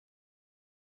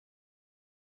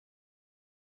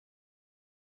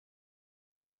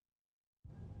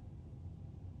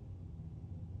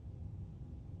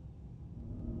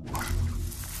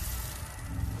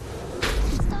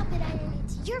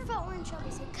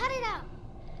Cut it out!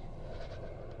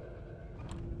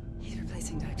 He's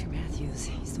replacing Dr. Matthews.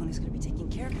 He's the one who's going to be taking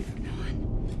care of me from now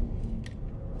on.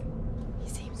 He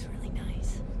seems really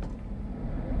nice.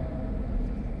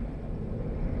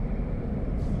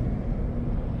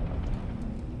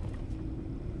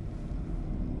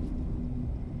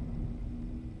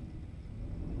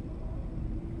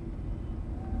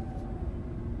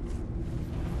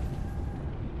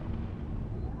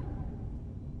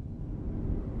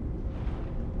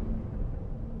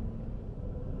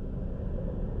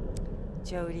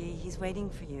 Jody, he's waiting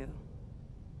for you.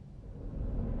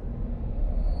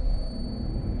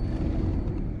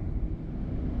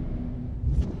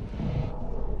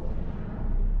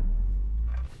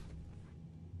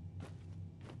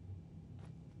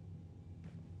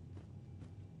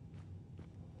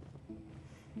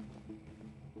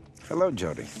 Hello,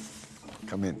 Jody.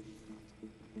 Come in.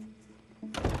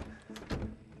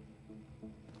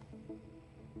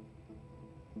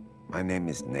 My name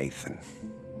is Nathan.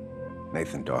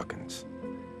 Nathan Dawkins.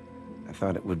 I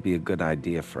thought it would be a good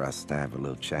idea for us to have a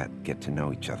little chat, get to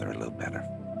know each other a little better.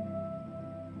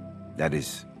 That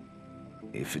is,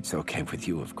 if it's okay with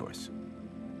you, of course.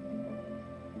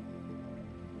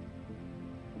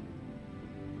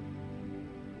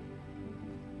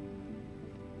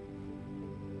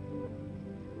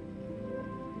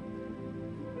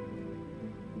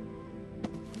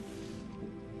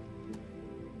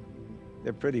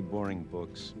 They're pretty boring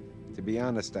books. To be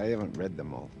honest, I haven't read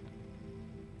them all.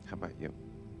 How about you?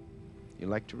 You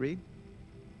like to read?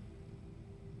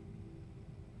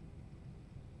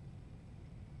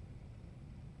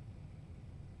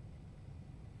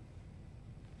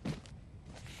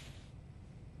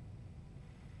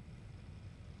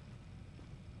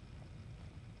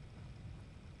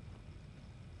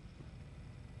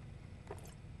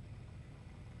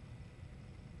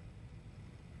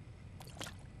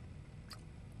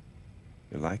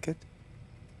 You like it?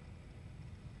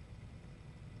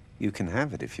 You can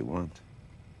have it if you want.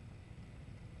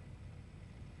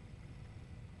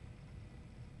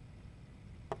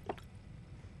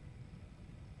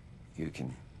 You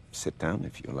can sit down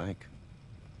if you like.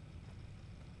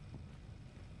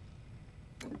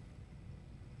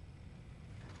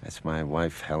 That's my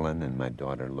wife, Helen, and my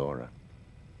daughter, Laura.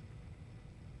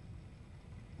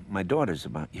 My daughter's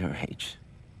about your age.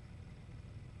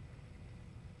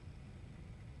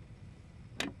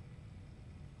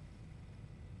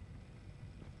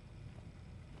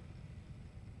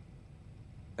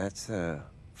 That's a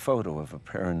photo of a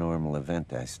paranormal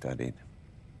event I studied.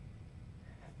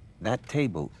 That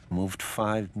table moved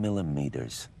 5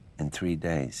 millimeters in 3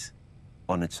 days,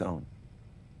 on its own.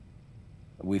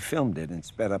 We filmed it and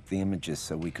sped up the images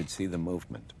so we could see the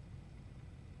movement.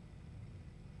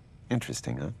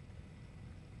 Interesting, huh?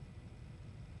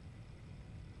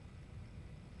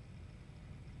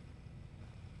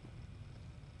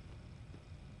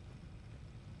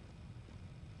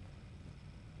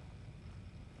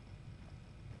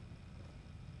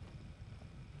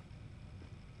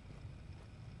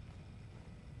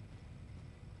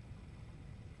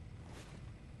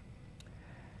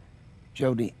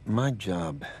 Jody, my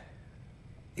job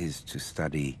is to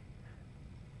study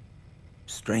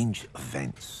strange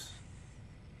events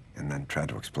and then try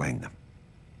to explain them.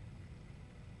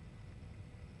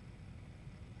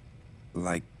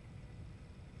 Like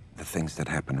the things that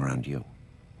happen around you,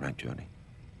 right, Jody?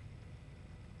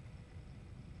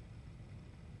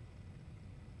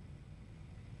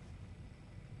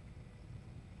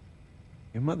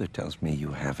 Your mother tells me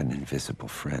you have an invisible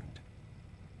friend.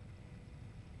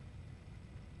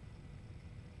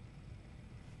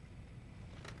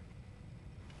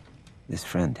 This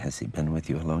friend, has he been with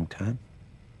you a long time?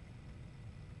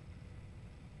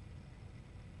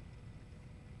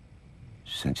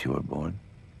 Since you were born?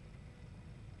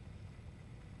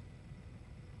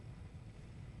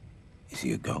 Is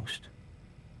he a ghost?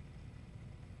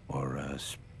 Or a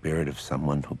spirit of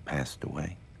someone who passed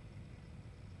away?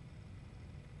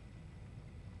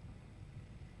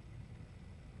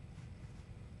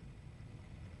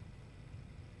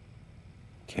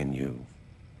 Can you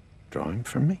draw him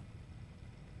for me?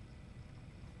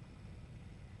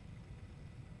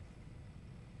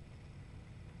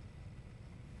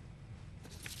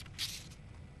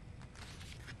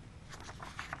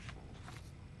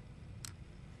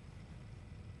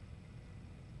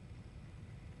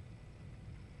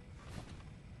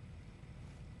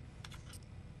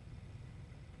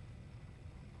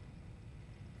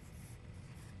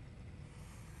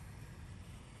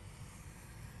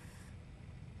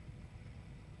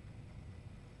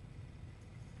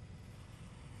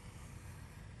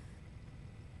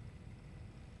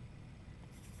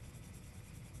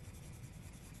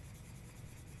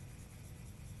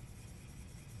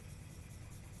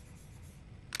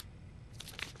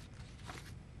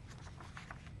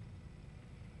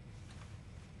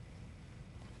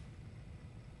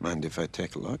 Mind if I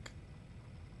take a look?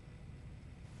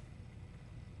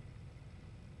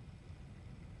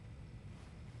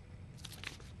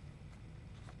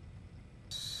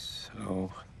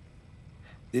 So,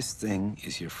 this thing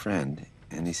is your friend,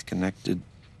 and he's connected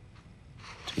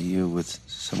to you with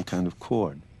some kind of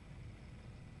cord.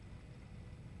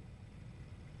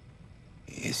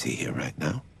 Is he here right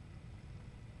now?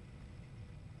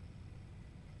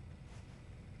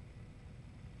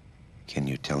 Can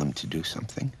you tell him to do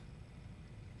something?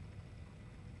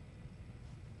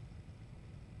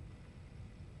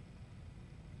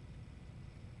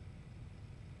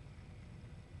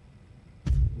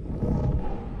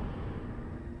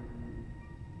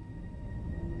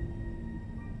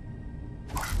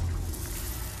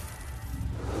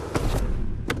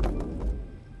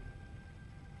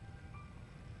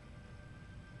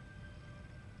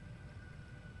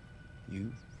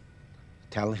 You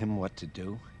tell him what to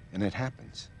do, and it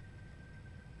happens.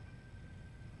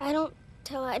 I don't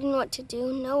tell Aiden what to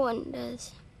do. No one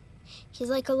does. He's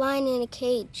like a lion in a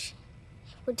cage.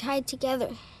 We're tied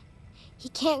together. He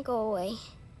can't go away.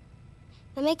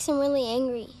 That makes him really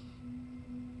angry.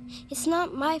 It's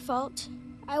not my fault.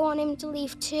 I want him to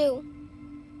leave too.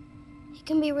 It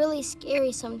can be really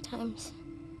scary sometimes.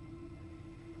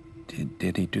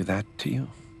 Did he do that to you?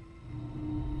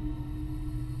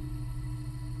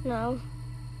 No,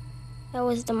 that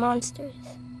was the monsters.